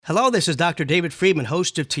Hello, this is Dr. David Friedman,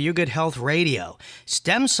 host of To Your Good Health Radio.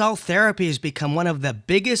 Stem cell therapy has become one of the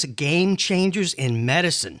biggest game changers in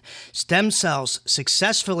medicine. Stem cells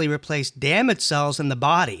successfully replace damaged cells in the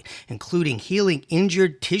body, including healing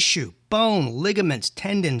injured tissue, bone, ligaments,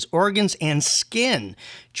 tendons, organs, and skin.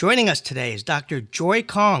 Joining us today is Dr. Joy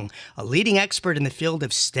Kong, a leading expert in the field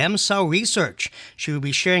of stem cell research. She will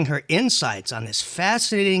be sharing her insights on this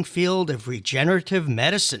fascinating field of regenerative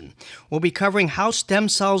medicine. We'll be covering how stem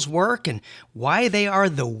cells work and why they are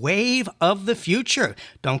the wave of the future.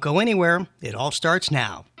 Don't go anywhere. It all starts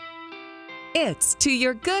now. It's To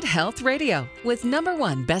Your Good Health Radio with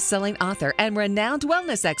 #1 best-selling author and renowned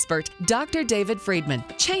wellness expert, Dr. David Friedman.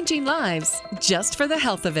 Changing lives just for the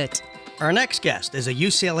health of it. Our next guest is a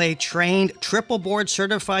UCLA-trained, triple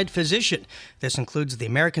board-certified physician. This includes the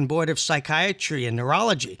American Board of Psychiatry and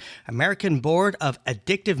Neurology, American Board of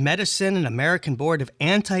Addictive Medicine, and American Board of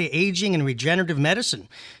Anti-Aging and Regenerative Medicine.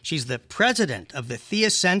 She's the president of the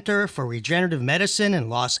Thea Center for Regenerative Medicine in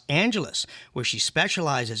Los Angeles, where she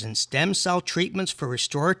specializes in stem cell treatments for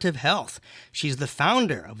restorative health. She's the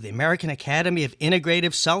founder of the American Academy of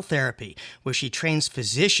Integrative Cell Therapy, where she trains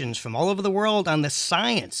physicians from all over the world on the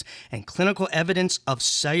science and clinical evidence of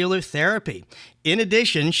cellular therapy. In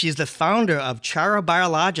addition, she's the founder of Chara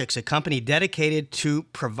Biologics, a company dedicated to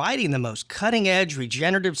providing the most cutting-edge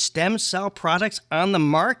regenerative stem cell products on the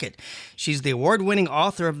market. She's the award-winning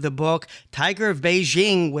author of the book Tiger of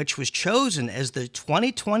Beijing, which was chosen as the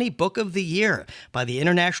 2020 Book of the Year by the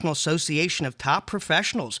International Association of Top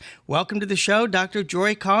Professionals. Welcome to the show, Dr.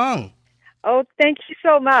 Joy Kong. Oh, thank you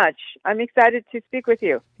so much. I'm excited to speak with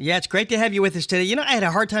you. Yeah, it's great to have you with us today. You know, I had a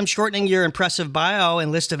hard time shortening your impressive bio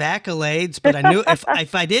and list of accolades, but I knew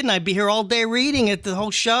if I didn't, I'd be here all day reading it the whole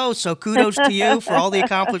show. So kudos to you for all the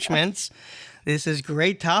accomplishments. This is a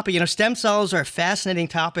great topic. You know, stem cells are a fascinating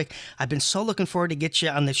topic. I've been so looking forward to get you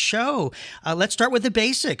on the show. Let's start with the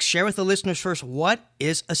basics. Share with the listeners first, what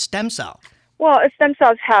is a stem cell? Well, stem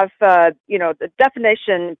cells have, the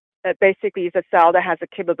definition basically is a cell that has a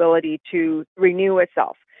capability to renew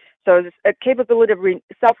itself. So it's a capability of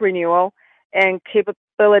self-renewal and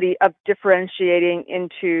capability of differentiating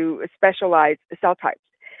into specialized cell types.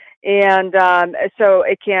 And so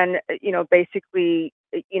it can, basically,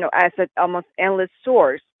 as an almost endless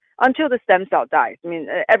source until the stem cell dies. I mean,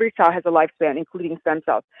 every cell has a lifespan, including stem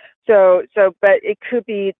cells. But it could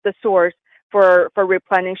be the source for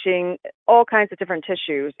replenishing all kinds of different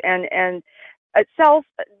tissues. And cells,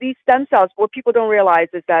 these stem cells, what people don't realize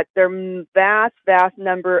is that there are vast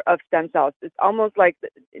number of stem cells. It's almost like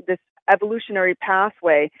this evolutionary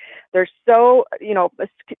pathway. They're so,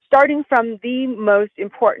 starting from the most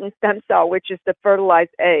important stem cell, which is the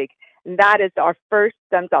fertilized egg. And that is our first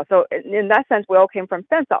stem cell. So in that sense, we all came from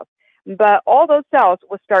stem cells. But all those cells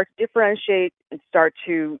will start to differentiate and start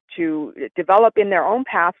to develop in their own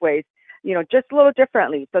pathways, just a little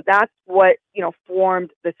differently. So that's what,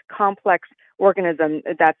 formed this complex organism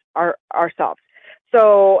that's ourselves.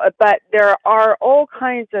 So, but there are all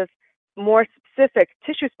kinds of more specific,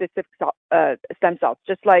 tissue-specific stem cells.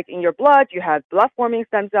 Just like in your blood, you have blood-forming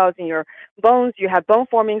stem cells. In your bones, you have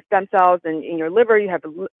bone-forming stem cells. And in your liver, you have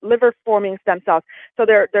liver-forming stem cells. So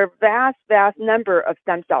there are vast number of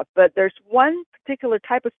stem cells. But there's one particular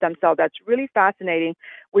type of stem cell that's really fascinating,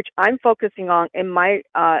 which I'm focusing on in my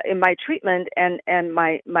treatment and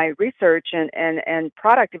my research and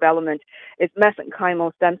product development is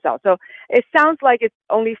mesenchymal stem cells. So it sounds like it's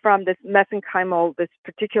only from this mesenchymal, this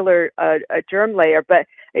particular germ layer, but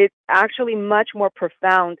it's actually much more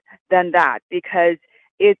profound than that because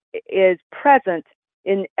it is present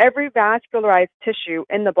in every vascularized tissue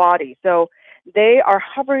in the body. So they are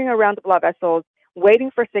hovering around the blood vessels,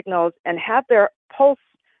 waiting for signals, and have their pulse,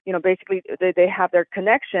 basically they have their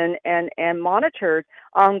connection and monitored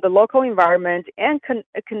on the local environment and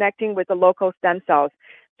connecting with the local stem cells.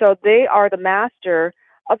 So they are the master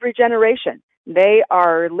of regeneration. They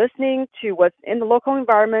are listening to what's in the local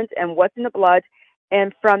environment and what's in the blood,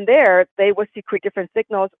 and from there, they will secrete different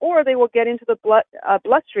signals, or they will get into the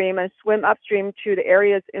bloodstream and swim upstream to the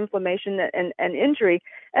areas of inflammation and injury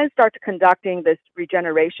and start conducting this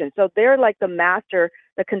regeneration. So they're like the master,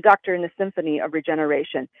 the conductor in the symphony of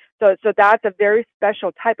regeneration. So that's a very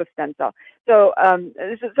special type of stem cell. So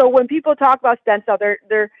when people talk about stem cell,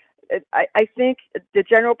 I think the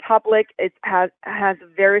general public has a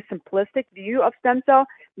very simplistic view of stem cell,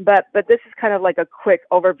 but this is kind of like a quick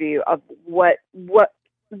overview of what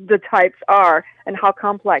the types are and how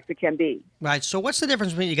complex it can be. Right. So what's the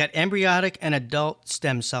difference between you got embryonic and adult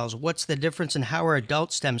stem cells? What's the difference and how are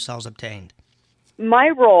adult stem cells obtained? My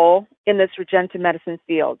role in this regenerative medicine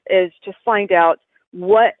field is to find out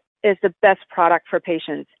what is the best product for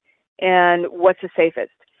patients and what's the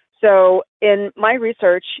safest. So in my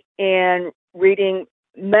research and reading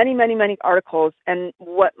many, many, many articles, and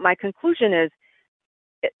what my conclusion is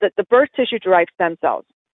that the birth tissue-derived stem cells,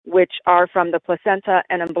 which are from the placenta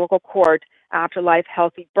and umbilical cord after live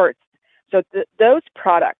healthy births, so those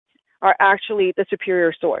products are actually the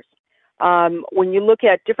superior source. When you look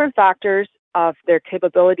at different factors of their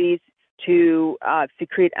capabilities to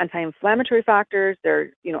secrete anti-inflammatory factors,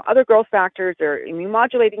 their other growth factors, their immune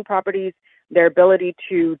modulating properties, their ability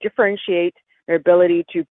to differentiate, their ability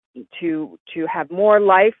to have more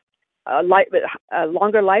life, a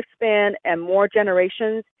longer lifespan, and more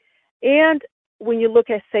generations. And when you look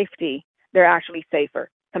at safety, they're actually safer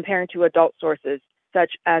comparing to adult sources,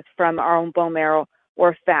 such as from our own bone marrow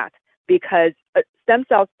or fat, because stem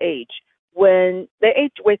cells age when they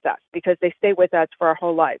age with us because they stay with us for our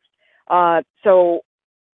whole lives. So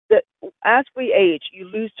as we age, you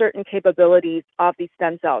lose certain capabilities of these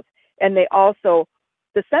stem cells. And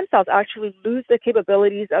the stem cells actually lose the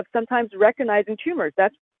capabilities of sometimes recognizing tumors.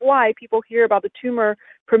 That's why people hear about the tumor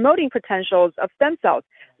promoting potentials of stem cells.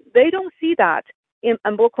 They don't see that in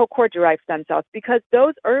umbilical cord derived stem cells because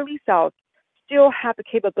those early cells still have the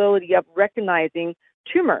capability of recognizing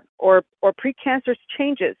tumor or precancerous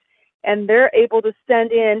changes. And they're able to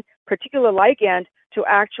send in particular ligand to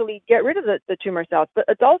actually get rid of the tumor cells. But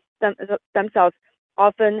adult stem cells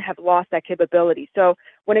often have lost that capability. So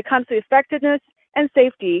when it comes to effectiveness and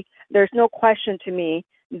safety, there's no question to me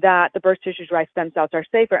that the birth tissue-derived stem cells are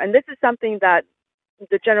safer. And this is something that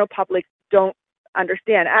the general public don't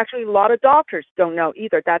understand. Actually, a lot of doctors don't know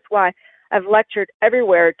either. That's why I've lectured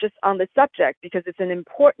everywhere just on the subject, because it's an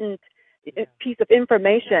important piece of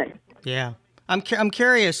information. Yeah. I'm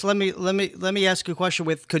curious. Let me ask you a question.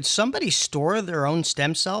 Could somebody store their own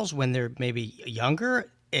stem cells when they're maybe younger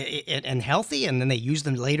and healthy, and then they use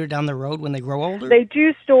them later down the road when they grow older? They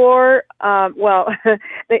do store.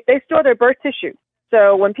 They store their birth tissue.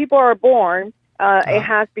 So when people are born, it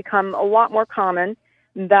has become a lot more common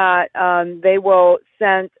that they will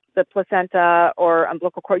send the placenta or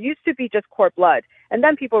umbilical cord. It used to be just cord blood, and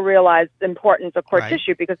then people realized the importance of cord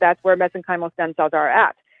tissue because that's where mesenchymal stem cells are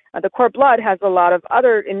at. The cord blood has a lot of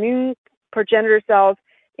other immune progenitor cells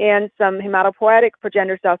and some hematopoietic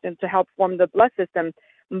progenitor cells to help form the blood system.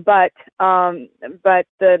 But the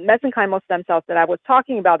mesenchymal stem cells that I was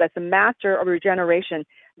talking about, that's a master of regeneration,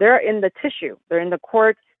 they're in the tissue. They're in the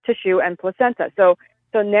cord tissue and placenta. So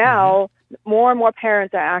now more and more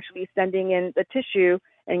parents are actually sending in the tissue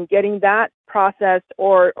and getting that processed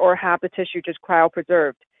or have the tissue just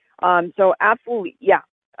cryopreserved. So absolutely, yeah.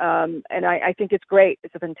 And I think it's great.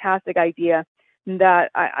 It's a fantastic idea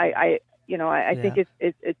that I think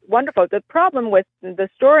it's wonderful. The problem with the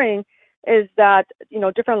storing is that,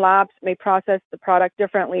 different labs may process the product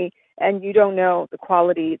differently and you don't know the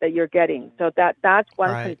quality that you're getting. So that's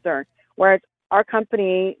one concern. Whereas our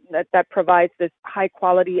company that provides this high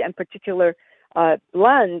quality and particular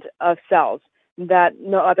blend of cells that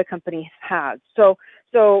no other company has. So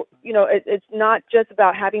it's not just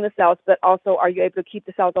about having the cells, but also are you able to keep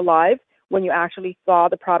the cells alive when you actually thaw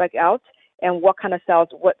the product out, and what kind of cells,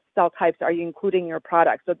 what cell types are you including in your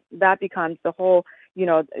product? So that becomes the whole,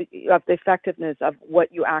 of the effectiveness of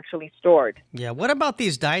what you actually stored. Yeah. What about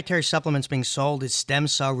these dietary supplements being sold as stem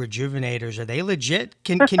cell rejuvenators? Are they legit?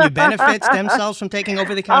 Can you benefit stem cells from taking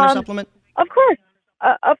over-the-counter supplement? Of course.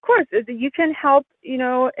 You can help,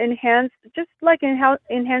 enhance, just like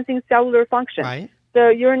enhancing cellular function. Right. So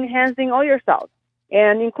you're enhancing all your cells,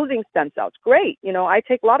 and including stem cells. Great. I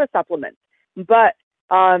take a lot of supplements, but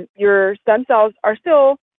your stem cells are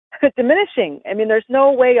still diminishing. I mean, there's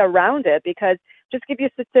no way around it because, just give you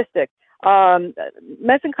a statistic,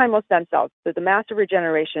 mesenchymal stem cells, so the master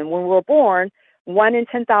regeneration, when we were born, 1 in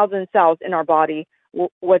 10,000 cells in our body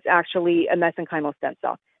was actually a mesenchymal stem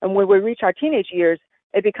cell. And when we reach our teenage years,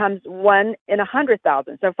 it becomes 1 in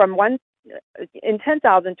 100,000. So from 1 in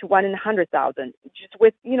 10,000 to 1 in 100,000, just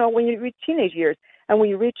with, when you reach teenage years. And when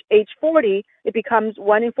you reach age 40, it becomes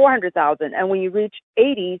 1 in 400,000. And when you reach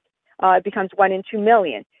 80s, it becomes 1 in 2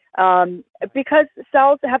 million. Because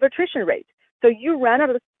cells have attrition rates. So you run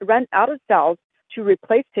out of cells to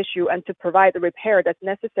replace tissue and to provide the repair that's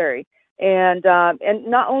necessary. And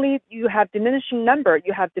not only do you have diminishing number,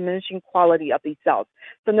 you have diminishing quality of these cells.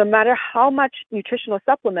 So no matter how much nutritional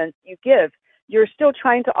supplements you give, you're still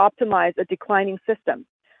trying to optimize a declining system.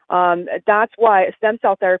 That's why stem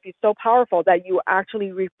cell therapy is so powerful, that you're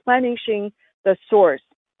actually replenishing the source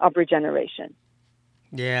of regeneration.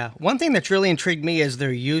 Yeah. One thing that's really intrigued me is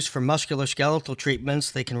their use for musculoskeletal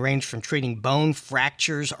treatments. They can range from treating bone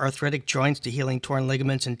fractures, arthritic joints, to healing torn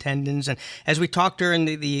ligaments and tendons. And as we talked during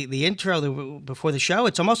the intro before the show,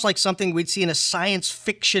 it's almost like something we'd see in a science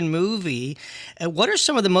fiction movie. What are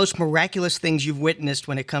some of the most miraculous things you've witnessed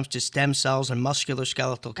when it comes to stem cells and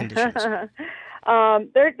musculoskeletal conditions?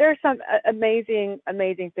 There's some amazing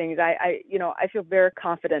things. I feel very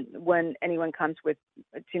confident when anyone comes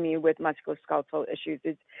to me with musculoskeletal issues.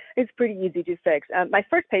 It's pretty easy to fix. My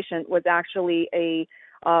first patient was actually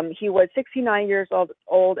he was 69 years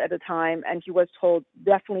old at the time, and he was told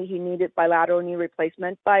definitely he needed bilateral knee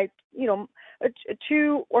replacement by,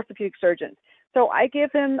 two orthopedic surgeons. So I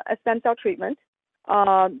gave him a stem cell treatment,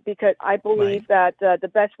 because I believe that the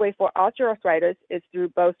best way for osteoarthritis is through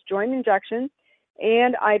both joint injection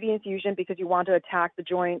and IV infusion, because you want to attack the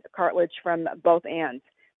joint cartilage from both ends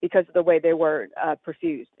because of the way they were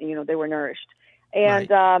perfused. They were nourished. And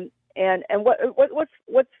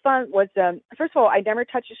what's fun was, first of all, I never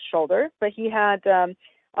touched his shoulder, but he had a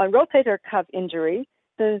rotator cuff injury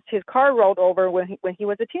since his car rolled over when he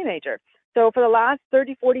was a teenager. So for the last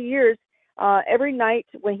 30, 40 years, every night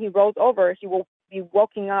when he rolls over, he will be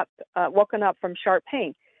woken up from sharp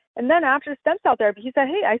pain. And then after stem cell therapy, he said,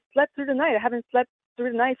 "Hey, I slept through the night. I haven't slept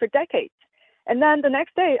through the night for decades." And then the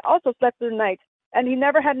next day, also slept through the night, and he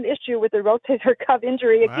never had an issue with the rotator cuff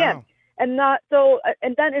injury again. Wow. And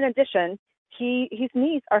then in addition, his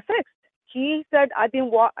knees are fixed. He said, "I've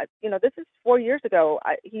been this is 4 years ago.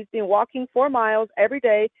 He's been walking 4 miles every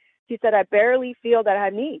day." He said, "I barely feel that I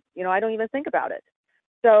have knees. I don't even think about it."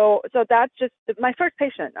 So that's just my first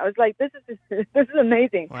patient. I was like, this is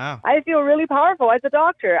amazing. Wow. I feel really powerful as a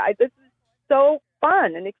doctor. This is so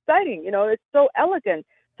fun and exciting. It's so elegant.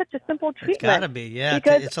 Such a simple treatment. It's gotta be, yeah.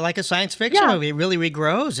 Because, it's like a science fiction movie. It really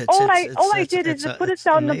regrows. All I did is just put a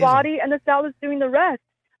cell in the body, and the cell is doing the rest.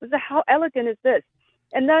 How elegant is this?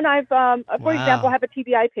 And then I've, for example, have a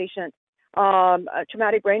TBI patient, a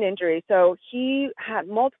traumatic brain injury. So he had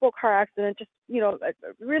multiple car accidents, just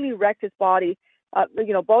really wrecked his body.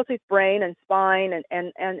 Both his brain and spine,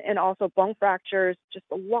 and also bone fractures, just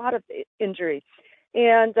a lot of injury.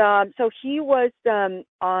 And so he was when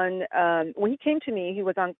he came to me, he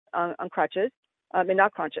was on crutches,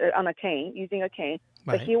 not crutches, on a cane, using a cane.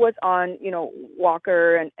 Right. But he was on,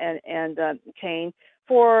 walker and cane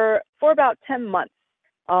for about 10 months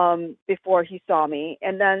before he saw me.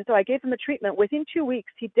 And then so I gave him a treatment. Within 2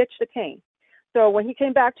 weeks, he ditched the cane. So when he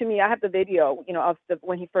came back to me, I have the video, of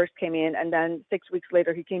when he first came in, and then 6 weeks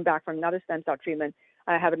later he came back from another stem cell treatment.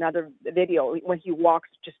 I have another video when he walks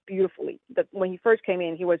just beautifully. When he first came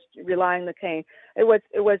in, he was relying on the cane. He's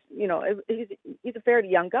a fairly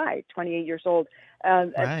young guy, 28 years old,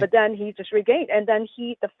 Right. but then he just regained, and then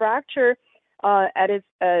the fracture at his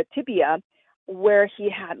tibia, where he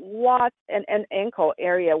had lots, and ankle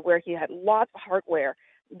area where he had lots of hardware.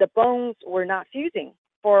 The bones were not fusing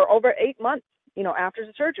for over 8 months. After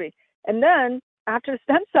the surgery. And then after the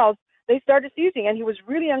stem cells, they started fusing, and he was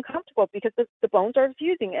really uncomfortable because the bones are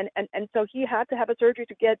fusing. And so he had to have a surgery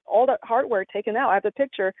to get all the hardware taken out. I have a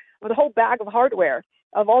picture of the whole bag of hardware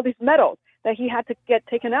of all these metals that he had to get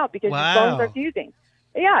taken out because his bones are fusing.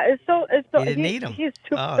 Yeah, it's so He didn't need them. He's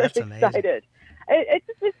super That's amazing. excited.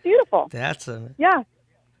 It's beautiful. Yeah.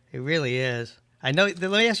 It really is. I know. Let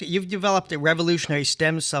me ask you, you've developed a revolutionary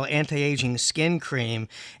stem cell anti-aging skin cream,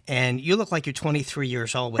 and you look like you're 23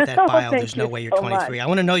 years old with that bio. There's no way you're 23. I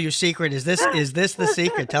want to know your secret. Is this the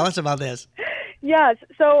secret? Tell us about this. Yes.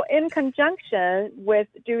 So in conjunction with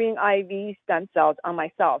doing IV stem cells on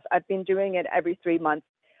myself, I've been doing it every 3 months.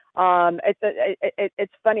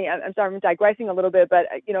 It's funny. I'm sorry, I'm digressing a little bit, but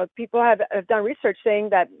people have done research saying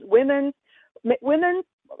that women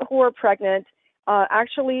who are pregnant,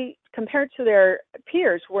 actually, compared to their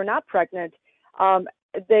peers who are not pregnant,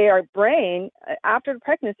 their brain, after the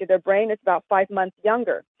pregnancy, their brain is about 5 months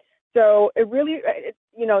younger. So it really,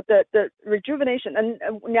 the rejuvenation, and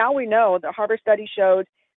now we know the Harvard study showed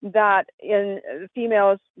that in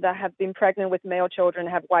females that have been pregnant with male children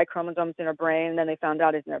have Y chromosomes in their brain, and then they found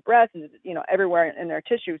out it's in their breasts, everywhere in their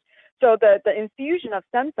tissues. So the infusion of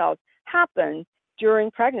stem cells happens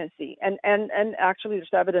during pregnancy, and actually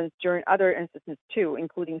there's evidence during other instances too,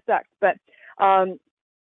 including sex. But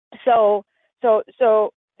so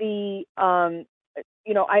the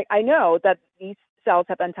I know that these cells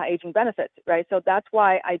have anti-aging benefits, right? So that's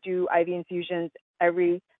why I do IV infusions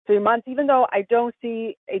every 3 months, even though I don't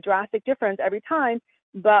see a drastic difference every time,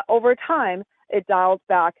 but over time it dials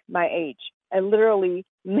back my age and literally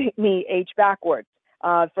make me age backwards.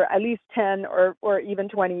 for at least 10 or even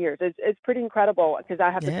 20 years. It's pretty incredible because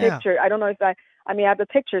I have the Yeah. picture. I don't know if I mean, I have the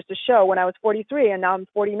pictures to show when I was 43 and now I'm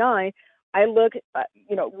 49. I look,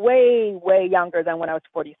 way, way younger than when I was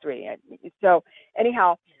 43. So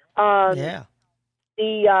anyhow, Yeah.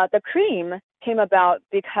 the cream came about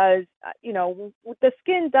because, the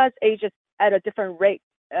skin does age at a different rate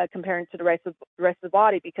comparing to the rest of the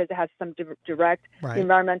body because it has some direct Right.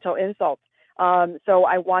 environmental insults. So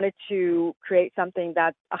I wanted to create something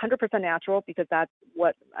that's 100% natural because that's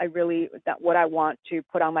what I want to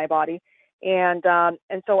put on my body. And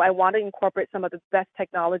so I want to incorporate some of the best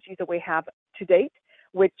technologies that we have to date,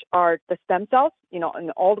 which are the stem cells,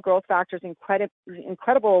 and all the growth factors,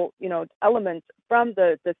 incredible, elements from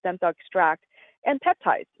the stem cell extract, and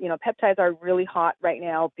peptides. Peptides are really hot right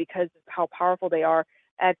now because of how powerful they are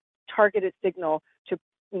at targeted signal to,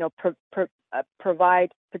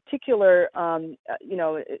 provide particular,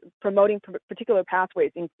 promoting particular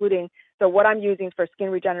pathways, including, so what I'm using for skin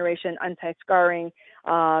regeneration, anti-scarring,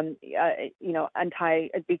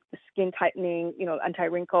 skin tightening,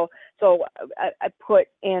 anti-wrinkle. So I put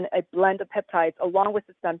in a blend of peptides along with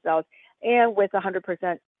the stem cells and with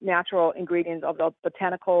 100% natural ingredients of the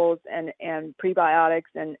botanicals and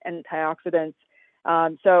prebiotics and antioxidants.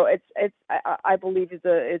 So I believe is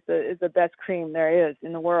the best cream there is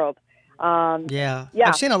in the world. Yeah. Yeah.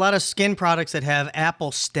 I've seen a lot of skin products that have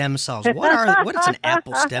apple stem cells. What is an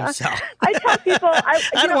apple stem cell? I tell people,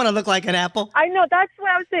 I don't want to look like an apple. I know, that's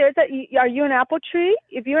what I would say. Is that, are you an apple tree?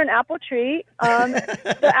 If you're an apple tree,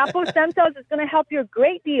 the apple stem cells is going to help you a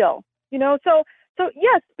great deal. So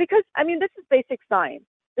yes, because this is basic science.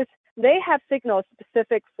 They have signals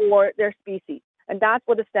specific for their species, and that's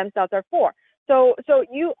what the stem cells are for. So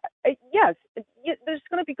yes, there's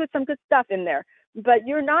going to be some good stuff in there, but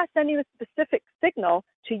you're not sending a specific signal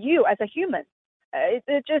to you as a human.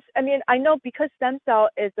 I know because stem cell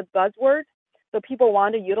is a buzzword, so people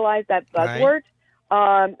want to utilize that buzzword.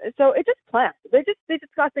 Right. So it's just plants. They just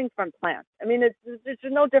got things from plants. It's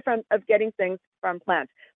no different of getting things from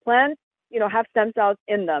plants. Plants, have stem cells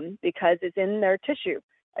in them because it's in their tissue.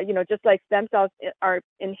 Just like stem cells are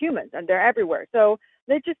in humans and they're everywhere. So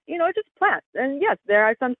they just, just plants. And yes, there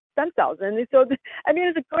are some stem cells. And so,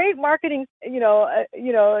 it's a great marketing,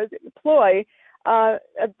 ploy.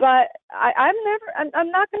 But I'm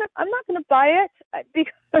not gonna buy it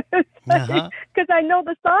because I know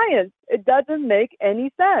the science. It doesn't make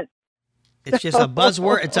any sense. It's just a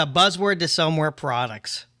buzzword. It's a buzzword to sell more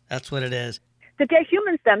products. That's what it is. To get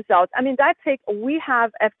human stem cells, we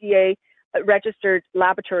have FDA registered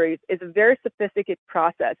laboratories. Is a very sophisticated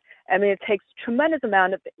process. It takes tremendous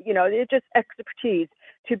amount of, it's just expertise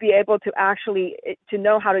to be able to actually, to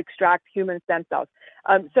know how to extract human stem cells.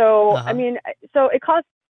 So it costs,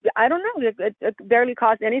 I don't know, it barely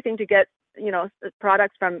costs anything to get,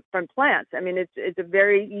 products from plants. It's a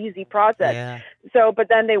very easy process. Yeah. So, but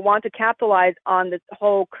then they want to capitalize on this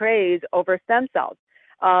whole craze over stem cells.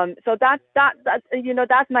 So that's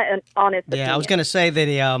my honest opinion. Yeah, I was going to say that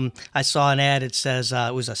I saw an ad. It says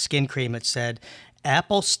it was a skin cream. It said,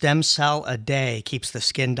 "Apple stem cell a day keeps the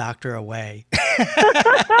skin doctor away."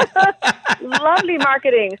 Lovely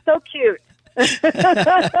marketing. So cute. That's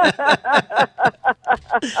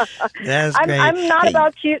great. I'm not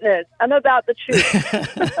about cuteness. I'm about the truth.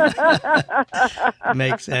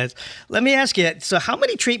 Makes sense. Let me ask you, so how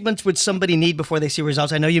many treatments would somebody need before they see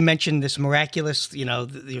results? I know you mentioned this miraculous,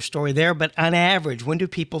 your story there, but on average, when do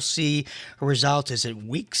people see results? Is it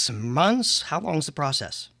weeks, months? How long is the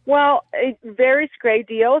process? Well, it varies great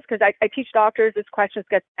deals because I teach doctors. This question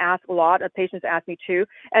gets asked a lot. Patients ask me too,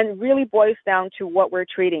 and really boils down to what we're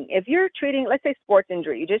treating. If you're treating, let's say, sports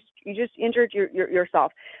injury, you just injured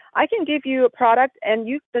yourself, I can give you a product, and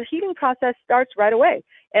the healing process starts right away.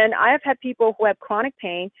 And I have had people who have chronic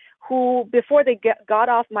pain who, before they got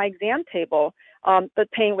off my exam table, the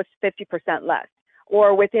pain was 50% less,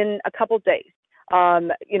 or within a couple days.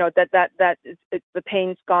 The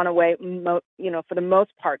pain's gone away, for the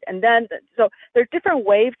most part. And then, so there's different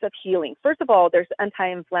waves of healing. First of all, there's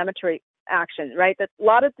anti-inflammatory action, right?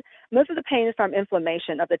 Most of the pain is from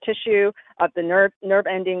inflammation of the tissue, of the nerve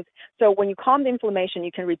endings. So when you calm the inflammation,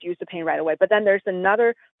 you can reduce the pain right away. But then there's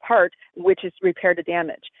another part, which is repair the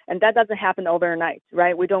damage. And that doesn't happen overnight,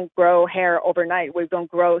 right? We don't grow hair overnight. We don't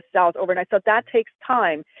grow cells overnight. So that takes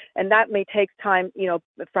time. And that may take time,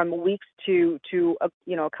 from weeks to a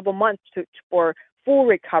couple months for full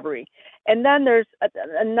recovery. And then there's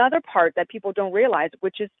another part that people don't realize,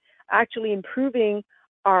 which is actually improving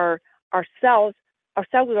our cells, our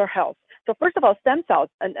cellular health. So first of all, stem cells,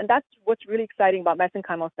 and that's what's really exciting about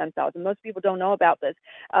mesenchymal stem cells, and most people don't know about this,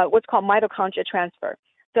 what's called mitochondria transfer.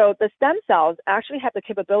 So the stem cells actually have the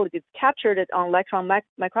capability, it's captured it on electron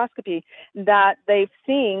microscopy, that they've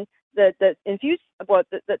seen the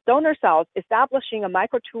donor cells establishing a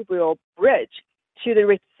microtubule bridge to the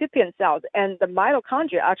recipient cells, and the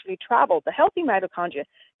mitochondria actually travel. The healthy mitochondria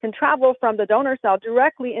can travel from the donor cell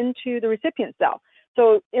directly into the recipient cell.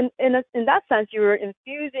 So in that sense, you're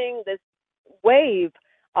infusing this wave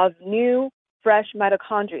of new, fresh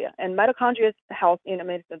mitochondria. And mitochondria health,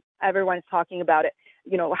 everyone's talking about it.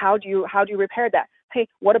 How do you repair that? Hey,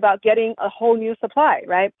 what about getting a whole new supply,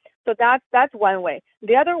 right? So that's one way.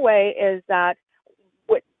 The other way is that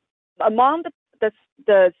among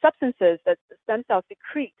the substances that stem cells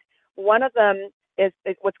secrete, one of them is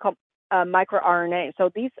what's called microRNA. So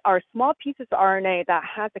these are small pieces of RNA that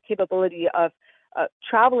has the capability of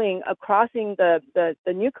traveling crossing the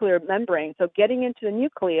nuclear membrane, so getting into the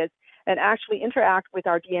nucleus and actually interact with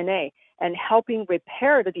our DNA and helping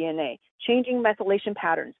repair the DNA, changing methylation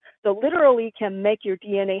patterns. So literally can make your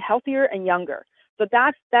DNA healthier and younger. So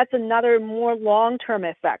that's another more long-term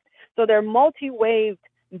effect. So there are multi-waved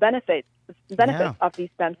benefits of these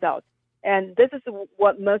stem cells. And this is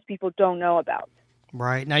what most people don't know about.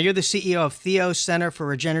 Right. Now, you're the CEO of Theo Center for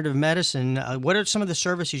Regenerative Medicine. What are some of the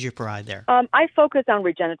services you provide there? I focus on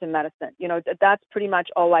regenerative medicine. That's pretty much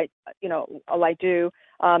all I do.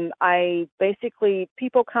 I basically,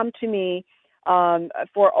 people come to me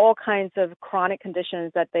for all kinds of chronic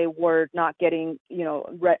conditions that they were not getting,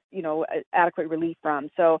 adequate relief from.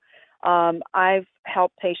 So I've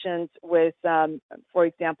helped patients with, for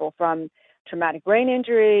example, from traumatic brain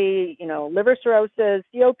injury, liver cirrhosis,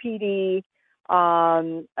 COPD,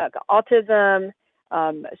 autism,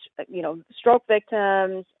 stroke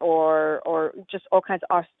victims, or just all kinds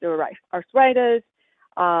of osteoarthritis.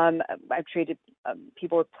 I've treated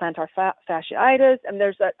people with plantar fasciitis, and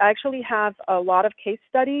I actually have a lot of case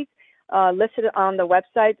studies listed on the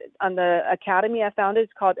website, on the academy I founded.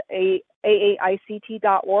 It's called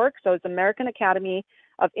AAICT.org. So it's American Academy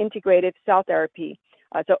of Integrative Cell Therapy.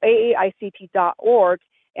 So AAICT.org,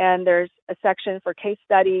 and there's a section for case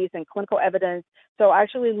studies and clinical evidence. So I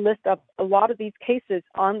actually list up a lot of these cases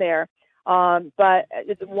on there, but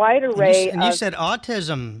it's a wide array. And you said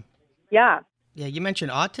autism. Yeah. Yeah, you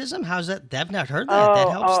mentioned autism. How's that? I've not heard that. That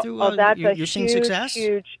helps through. You're seeing success.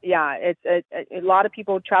 Yeah, it's a lot of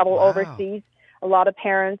people travel overseas. A lot of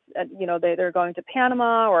parents, they're going to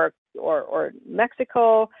Panama or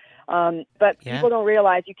Mexico, but people don't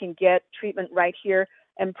realize you can get treatment right here,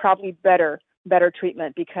 and probably better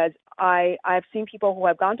treatment, because I've seen people who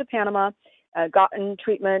have gone to Panama, gotten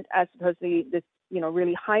treatment as opposed to this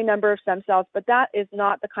really high number of stem cells, but that is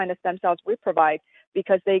not the kind of stem cells we provide,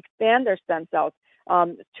 because they expand their stem cells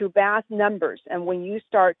to vast numbers. And when you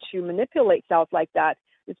start to manipulate cells like that,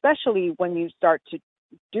 especially when you start to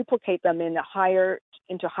duplicate them into higher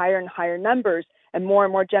and higher numbers and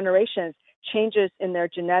more generations, changes in their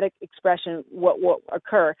genetic expression will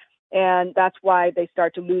occur. And that's why they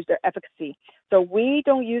start to lose their efficacy. So we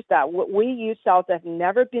don't use that. We use cells that have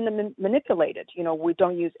never been manipulated. We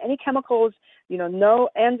don't use any chemicals, no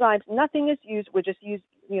enzymes, nothing is used. We just use,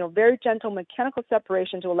 very gentle mechanical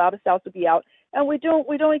separation to allow the cells to be out. And we don't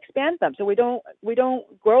expand them. So we don't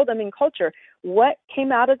grow them in culture. What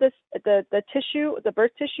came out of this, the tissue, the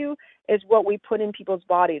birth tissue, is what we put in people's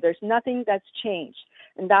body. There's nothing that's changed.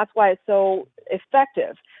 And that's why it's so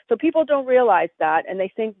effective. So people don't realize that, and they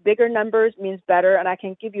think bigger numbers means better. And I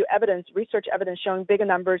can give you research evidence showing bigger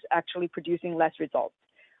numbers actually producing less results.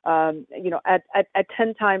 At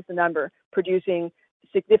 10 times the number, producing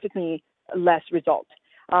significantly less results.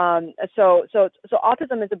 So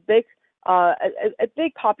autism is a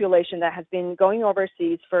big population that has been going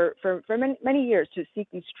overseas for many years to seek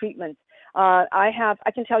these treatments.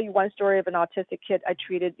 I can tell you one story of an autistic kid I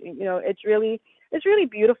treated. It's really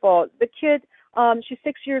beautiful. The kid, she's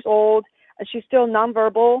 6 years old, and she's still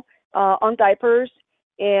nonverbal, on diapers,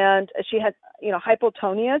 and she had,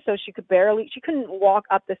 hypotonia, so she couldn't walk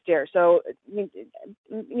up the stairs. So,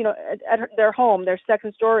 at their home, their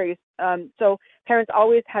second stories, so parents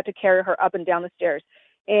always had to carry her up and down the stairs.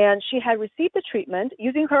 And she had received the treatment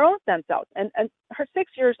using her own stem cells, and her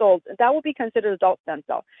 6 years old, that would be considered adult stem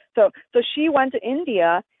cell. So she went to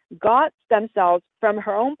India, got stem cells from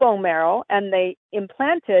her own bone marrow, and they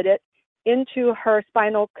implanted it into her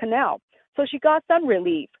spinal canal. So she got some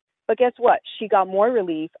relief, but guess what? She got more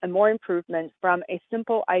relief and more improvement from a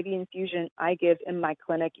simple IV infusion I give in my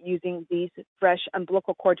clinic using these fresh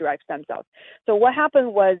umbilical cord derived stem cells. So what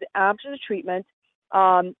happened was, after the treatment,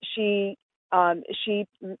 she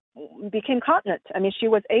became continent. I mean,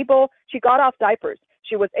 she got off diapers.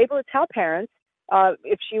 She was able to tell parents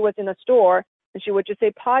if she was in a store, and she would just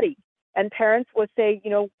say potty. And parents would say,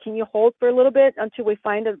 can you hold for a little bit until we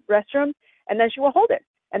find a restroom? And then she will hold it.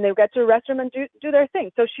 And they would get to the restroom and do their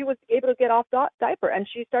thing. So she was able to get off diaper, and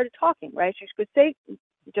she started talking, right? She could say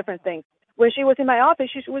different things. When she was in my office,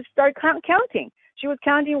 she would start counting. She was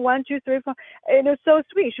counting 1, 2, 3, 4. And it was so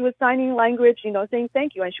sweet. She was signing language, saying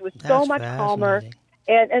thank you. And she was so much calmer.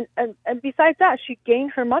 And besides that, she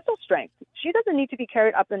gained her muscle strength. She doesn't need to be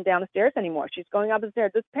carried up and down the stairs anymore. She's going up the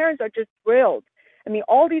stairs. The parents are just thrilled. I mean,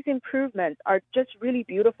 all these improvements are just really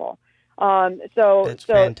beautiful. That's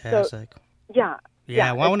fantastic. Yeah.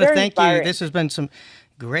 Well, I want to thank you. This has been some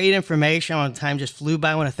great information. Time just flew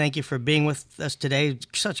by. I want to thank you for being with us today.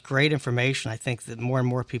 Such great information. I think that more and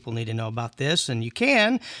more people need to know about this. And you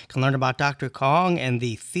can learn about Dr. Kong and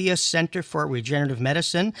the Thea Center for Regenerative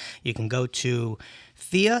Medicine. You can go to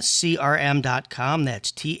TheaCRM.com.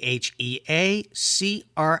 That's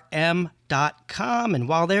TheaCRM.com. And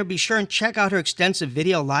while there, be sure and check out her extensive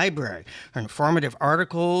video library, her informative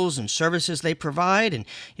articles and services they provide. And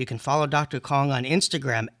you can follow Dr. Kong on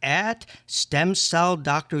Instagram at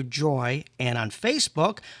StemCellDrJoy and on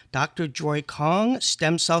Facebook, Dr. Joy Kong,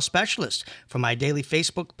 Stem Cell Specialist. For my daily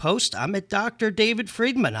Facebook post, I'm at Dr. David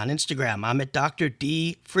Friedman. On Instagram, I'm at Dr.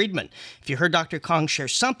 D. Friedman. If you heard Dr. Kong share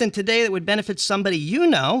something today that would benefit somebody you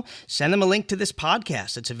know, send them a link to this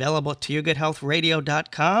podcast. It's available at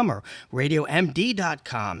yourgoodhealthradio.com or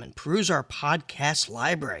RadioMD.com, and peruse our podcast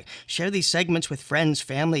library. Share these segments with friends,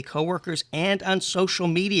 family, coworkers, and on social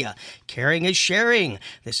media. Caring is sharing.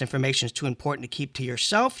 This information is too important to keep to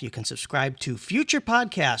yourself. You can subscribe to future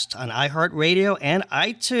podcasts on iHeartRadio and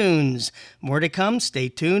iTunes. More to come. Stay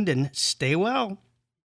tuned and stay well.